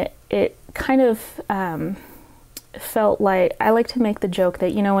 And it kind of felt like, I like to make the joke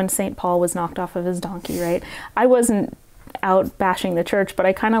that, you know, when St. Paul was knocked off of his donkey, right? I wasn't out bashing the church, but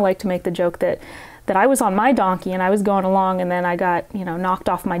I kind of like to make the joke that I was on my donkey and I was going along, and then I got, you know, knocked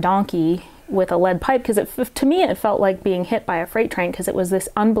off my donkey with a lead pipe, because to me it felt like being hit by a freight train, because it was this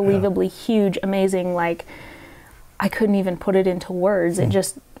unbelievably huge, amazing, like I couldn't even put it into words. It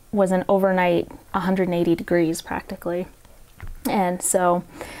just was an overnight 180 degrees practically. And so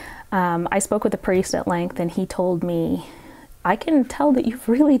I spoke with the priest at length, and he told me, I can tell that you've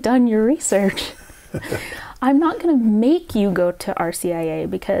really done your research. I'm not going to make you go to RCIA,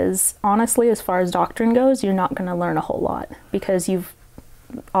 because honestly, as far as doctrine goes, you're not going to learn a whole lot, because you've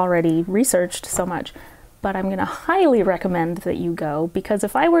already researched so much. But I'm going to highly recommend that you go, because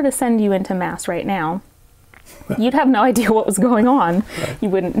if I were to send you into Mass right now, you'd have no idea what was going on. Right. You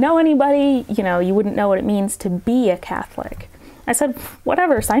wouldn't know anybody, you know, you wouldn't know what it means to be a Catholic. I said,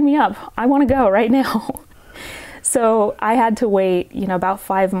 whatever, sign me up. I want to go right now. So I had to wait, you know, about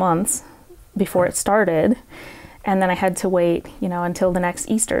 5 months before it started. And then I had to wait, you know, until the next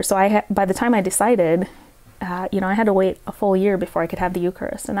Easter. So by the time I decided, you know, I had to wait a full year before I could have the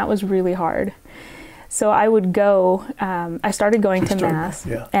Eucharist. And that was really hard. So I would go, I started going to Mass,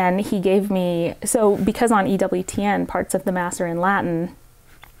 and he gave me, so because on EWTN parts of the Mass are in Latin,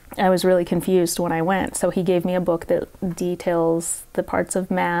 I was really confused when I went. So he gave me a book that details the parts of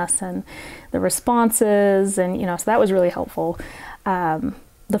Mass and the responses, and, you know, so that was really helpful.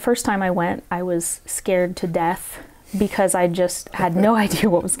 The first time I went, I was scared to death, because I just had no idea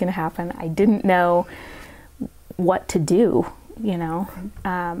what was going to happen. I didn't know what to do. You know,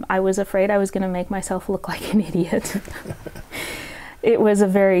 I was afraid I was going to make myself look like an idiot. It was a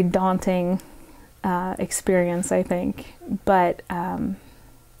very daunting experience, I think. But the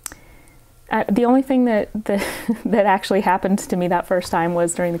only thing that actually happened to me that first time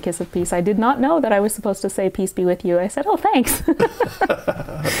was during the Kiss of Peace. I did not know that I was supposed to say, "Peace be with you." I said, "Oh, thanks."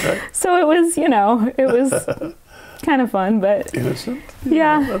 Okay. So it was, you know, it was kind of fun, but innocent.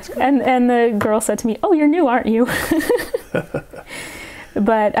 Yeah, that's good. And the girl said to me, "Oh, you're new, aren't you?"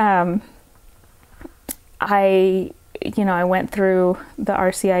 But I went through the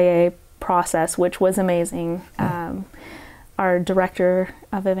RCIA process, which was amazing. Our director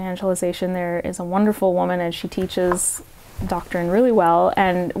of evangelization there is a wonderful woman, and she teaches doctrine really well.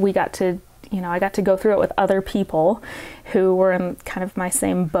 And we got to, I got to go through it with other people who were in kind of my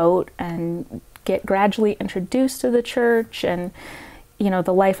same boat and get gradually introduced to the church and,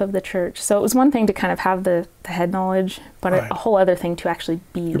 the life of the church. So it was one thing to kind of have the head knowledge, but right. a whole other thing to actually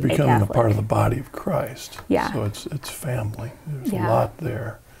be You're becoming a part of the body of Christ. Yeah. So it's family. There's a lot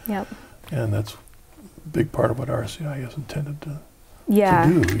there. Yep. And that's a big part of what RCI is intended to Yeah,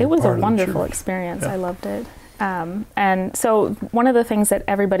 to do. it was a part of the wonderful church. experience. Yeah. I loved it. And so one of the things that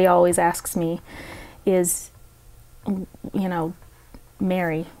everybody always asks me is, you know,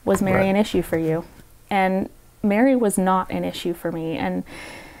 Mary, was Mary Right. an issue for you? And Mary was not an issue for me. And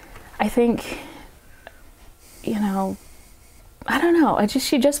I think, you know, I don't know,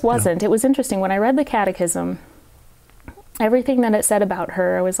 she just wasn't. Yeah. It was interesting. When I read the catechism, everything that it said about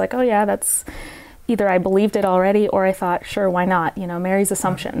her, I was like, oh yeah, that's either I believed it already or I thought, sure, why not? You know, Mary's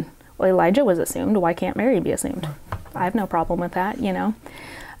assumption. Well, Elijah was assumed. Why can't Mary be assumed? I have no problem with that, you know.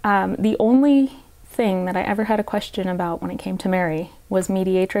 The only thing that I ever had a question about when it came to Mary was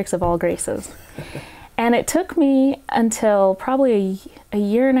mediatrix of all graces. And it took me until probably a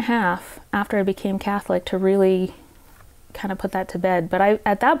year and a half after I became Catholic to really kind of put that to bed. But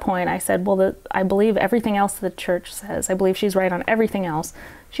at that point I said, well, I believe everything else the church says. I believe she's right on everything else.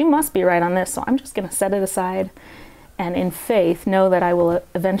 She must be right on this, so I'm just going to set it aside and in faith know that I will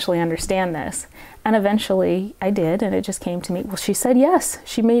eventually understand this. And eventually I did, and it just came to me, well, she said yes.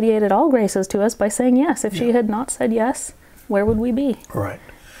 She mediated all graces to us by saying yes. If she had not said yes, where would we be? Right.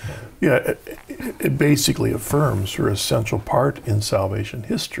 Yeah, it basically affirms her essential part in salvation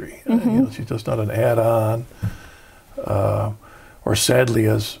history. You know, she's just not an add-on, or sadly,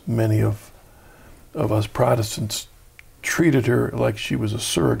 as many of us Protestants treated her like she was a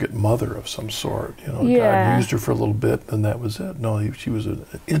surrogate mother of some sort. You know, God used her for a little bit, and that was it. No, she was an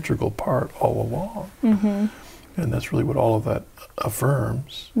integral part all along, and that's really what all of that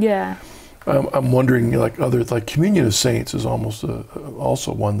affirms. Yeah. I'm wondering, like communion of saints is almost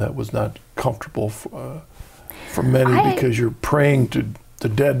also one that was not comfortable for many because you're praying to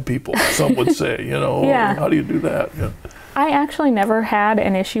dead people. Some would say, you know, how do you do that? Yeah. I actually never had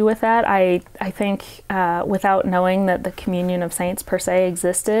an issue with that. I think without knowing that the communion of saints per se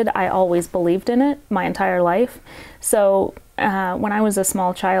existed, I always believed in it my entire life. So when I was a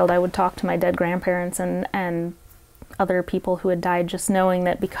small child, I would talk to my dead grandparents and other people who had died, just knowing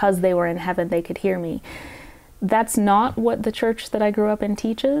that because they were in heaven, they could hear me. That's not what the church that I grew up in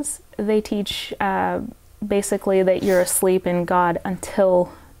teaches. They teach basically that you're asleep in God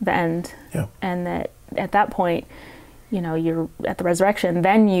until the end, and that at that point, you know, you're at the resurrection,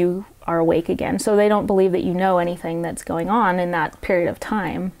 then you are awake again. So they don't believe that you know anything that's going on in that period of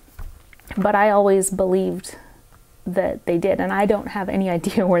time. But I always believed that they did, and I don't have any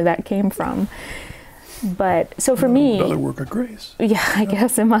idea where that came from. But so for me, another work of grace. Yeah, I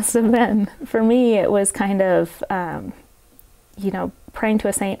guess it must have been. For me, it was kind of, you know, praying to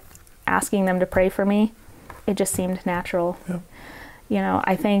a saint, asking them to pray for me. It just seemed natural. Yeah. You know,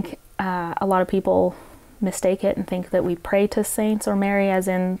 I think a lot of people mistake it and think that we pray to saints or Mary as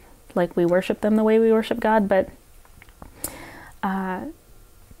in like we worship them the way we worship God. But I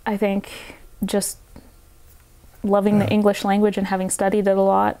think just loving the English language and having studied it a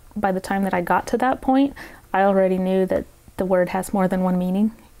lot, by the time that I got to that point, I already knew that the word has more than one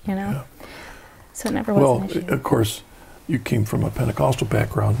meaning, you know? Yeah. So it never was an issue. Well, of course, you came from a Pentecostal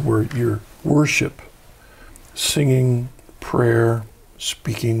background where your worship, singing, prayer,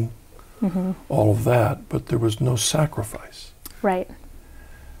 speaking, all of that, but there was no sacrifice. Right.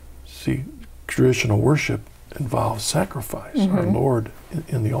 See, traditional worship involves sacrifice, our Lord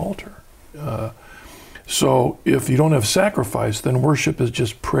in the altar. So if you don't have sacrifice, then worship is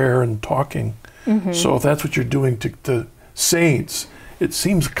just prayer and talking. So if that's what you're doing to the saints, it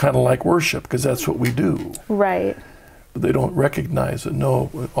seems kind of like worship because that's what we do. Right. But they don't recognize that no,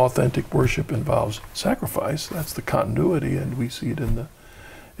 authentic worship involves sacrifice. That's the continuity, and we see it in the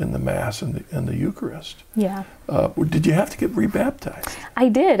Mass and the Eucharist. Yeah. Did you have to get rebaptized? I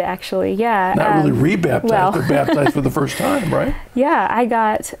did, actually, yeah. Not really rebaptized, but baptized for the first time, right? Yeah, I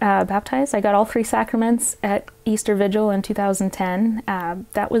got baptized. I got all 3 sacraments at Easter Vigil in 2010.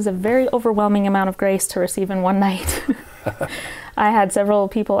 That was a very overwhelming amount of grace to receive in one night. I had several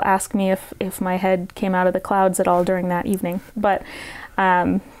people ask me if my head came out of the clouds at all during that evening. But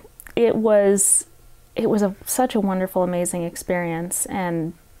it was such a wonderful, amazing experience.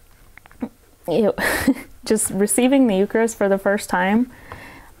 And just receiving the Eucharist for the first time,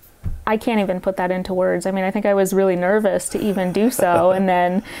 I can't even put that into words. I mean, I think I was really nervous to even do so. And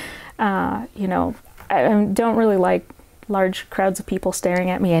then, you know, I don't really like large crowds of people staring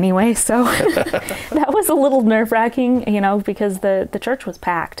at me anyway. So that was a little nerve-wracking, you know, because the church was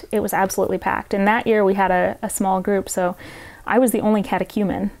packed. It was absolutely packed. And that year we had a small group, so I was the only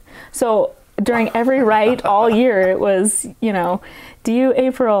catechumen. So during every rite all year, it was, you know, do you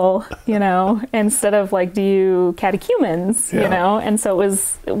April, you know, instead of like, do you catechumens, you know? And so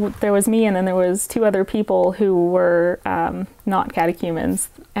there was me, and then there was 2 other people who were not catechumens.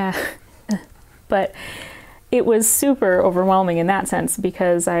 But it was super overwhelming in that sense,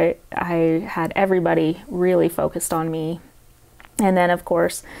 because I had everybody really focused on me. And then, of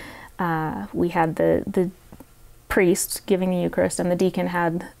course, we had the priest giving the Eucharist, and the deacon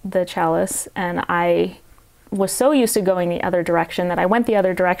had the chalice, and I was so used to going the other direction that I went the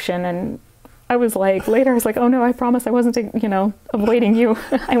other direction, and I was like, later I was like, oh no, I promise I wasn't, avoiding you.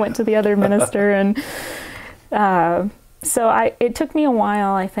 I went to the other minister, and so it took me a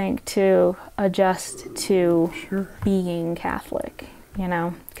while, I think, to adjust to being Catholic,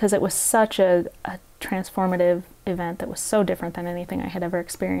 because it was such a transformative event that was so different than anything I had ever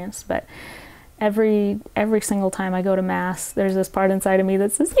experienced. But every single time I go to Mass, there's this part inside of me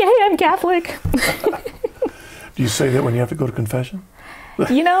that says, yay, I'm Catholic. Do you say that when you have to go to confession?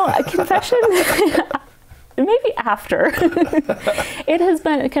 Confession, maybe after.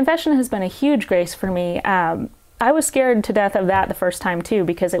 Confession has been a huge grace for me. I was scared to death of that the first time too,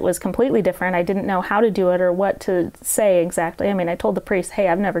 because it was completely different. I didn't know how to do it or what to say exactly. I mean, I told the priest, hey,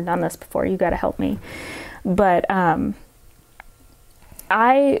 I've never done this before. You got to help me. But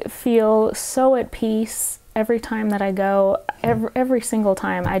I feel so at peace every time that I go. Every single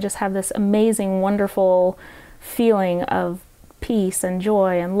time, I just have this amazing, wonderful feeling of peace and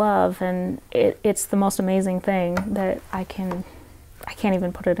joy and love, and it's the most amazing thing that I can't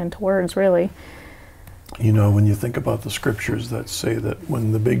even put it into words, really. When you think about the scriptures that say that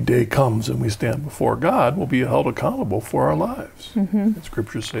when the big day comes and we stand before God, we'll be held accountable for our lives. And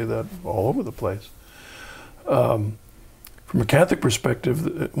scriptures say that all over the place. From a Catholic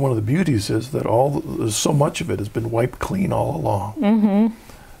perspective, one of the beauties is that so much of it has been wiped clean all along.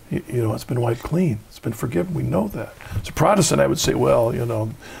 It's been wiped clean. It's been forgiven. We know that. As a Protestant, I would say, well,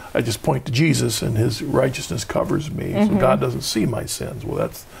 I just point to Jesus and his righteousness covers me, so God doesn't see my sins. Well,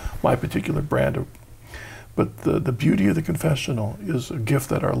 that's my particular brand of. But the beauty of the confessional is a gift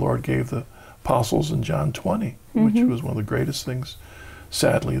that our Lord gave the apostles in John 20, which was one of the greatest things,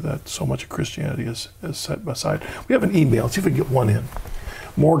 sadly, that so much of Christianity is set aside. We have an email. Let's see if we can get one in.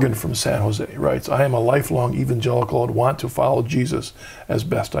 Morgan from San Jose writes, I am a lifelong evangelical and want to follow Jesus as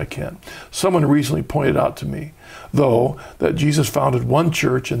best I can. Someone recently pointed out to me, though, that Jesus founded one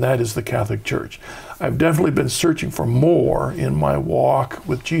church, and that is the Catholic Church. I've definitely been searching for more in my walk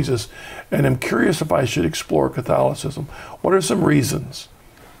with Jesus, and am curious if I should explore Catholicism. What are some reasons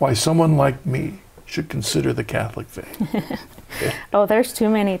why someone like me should consider the Catholic faith? Oh, there's too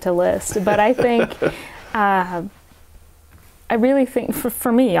many to list, but I think I really think,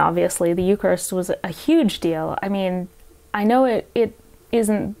 for me, obviously, the Eucharist was a huge deal. I mean, I know it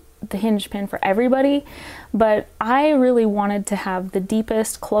isn't the hinge pin for everybody, but I really wanted to have the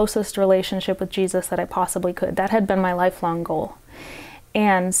deepest, closest relationship with Jesus that I possibly could. That had been my lifelong goal.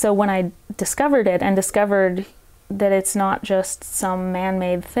 And so when I discovered it, and discovered that it's not just some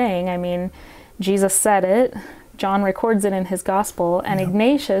man-made thing, I mean, Jesus said it, John records it in his gospel, and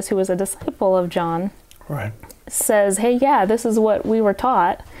Ignatius, who was a disciple of John, says, hey, yeah, this is what we were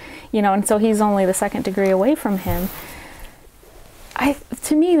taught, and so he's only the second degree away from him.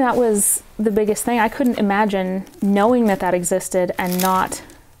 To me, that was the biggest thing. I couldn't imagine knowing that existed and not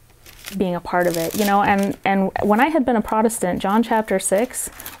being a part of it, and when I had been a Protestant, John chapter 6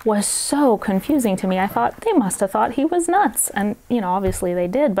 was so confusing to me. I thought they must have thought he was nuts, and obviously they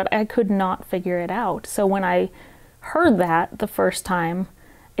did, but I could not figure it out. So when I heard that the first time,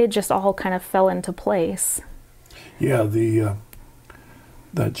 it just all kind of fell into place. Yeah,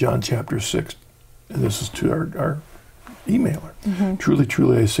 that John chapter 6, and this is to our emailer. Truly,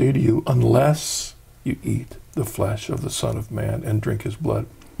 truly, I say to you, unless you eat the flesh of the Son of Man and drink his blood,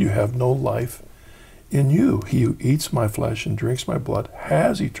 you have no life in you. He who eats my flesh and drinks my blood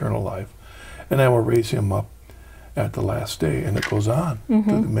has eternal life, and I will raise him up at the last day. And it goes on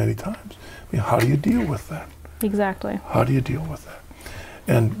many times. I mean, how do you deal with that? Exactly. How do you deal with that?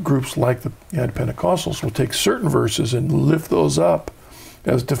 And groups like the United Pentecostals will take certain verses and lift those up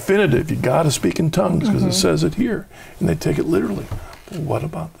as definitive. You got to speak in tongues because it says it here, and they take it literally. Well, what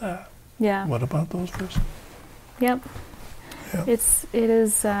about that? Yeah. What about those verses? Yep. It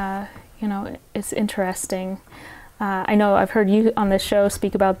is it's interesting. I know I've heard you on this show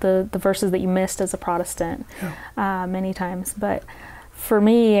speak about the verses that you missed as a Protestant many times, but for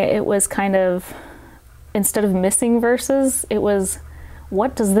me it was kind of, instead of missing verses, it was,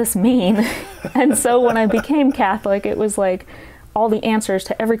 what does this mean? And so when I became Catholic, it was like all the answers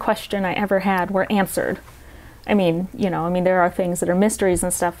to every question I ever had were answered. I mean, there are things that are mysteries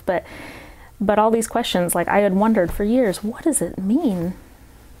and stuff, but all these questions, like, I had wondered for years, what does it mean?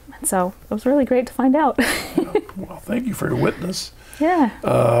 And so it was really great to find out. Well, thank you for your witness.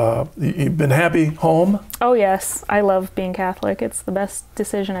 Yeah. You've been happy home? Oh, yes. I love being Catholic. It's the best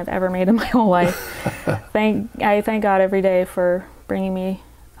decision I've ever made in my whole life. I thank God every day for bringing me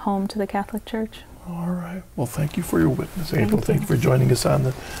home to the Catholic Church. All right. Well, thank you for your witness, April. Thank you for joining us on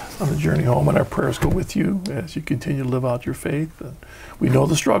the journey home, and our prayers go with you as you continue to live out your faith. And we know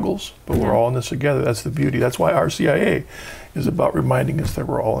the struggles, but we're all in this together. That's the beauty. That's why RCIA is about reminding us that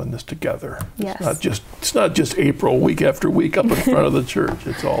we're all in this together. Yes. It's not just April week after week up in front of the church.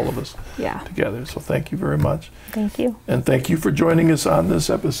 It's all of us together. So thank you very much. Thank you. And thank you for joining us on this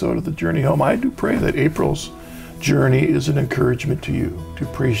episode of The Journey Home. I do pray that April's journey is an encouragement to you to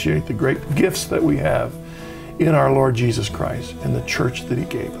appreciate the great gifts that we have in our Lord Jesus Christ and the church that he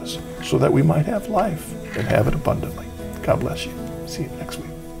gave us, so that we might have life and have it abundantly. God bless you. See you next week.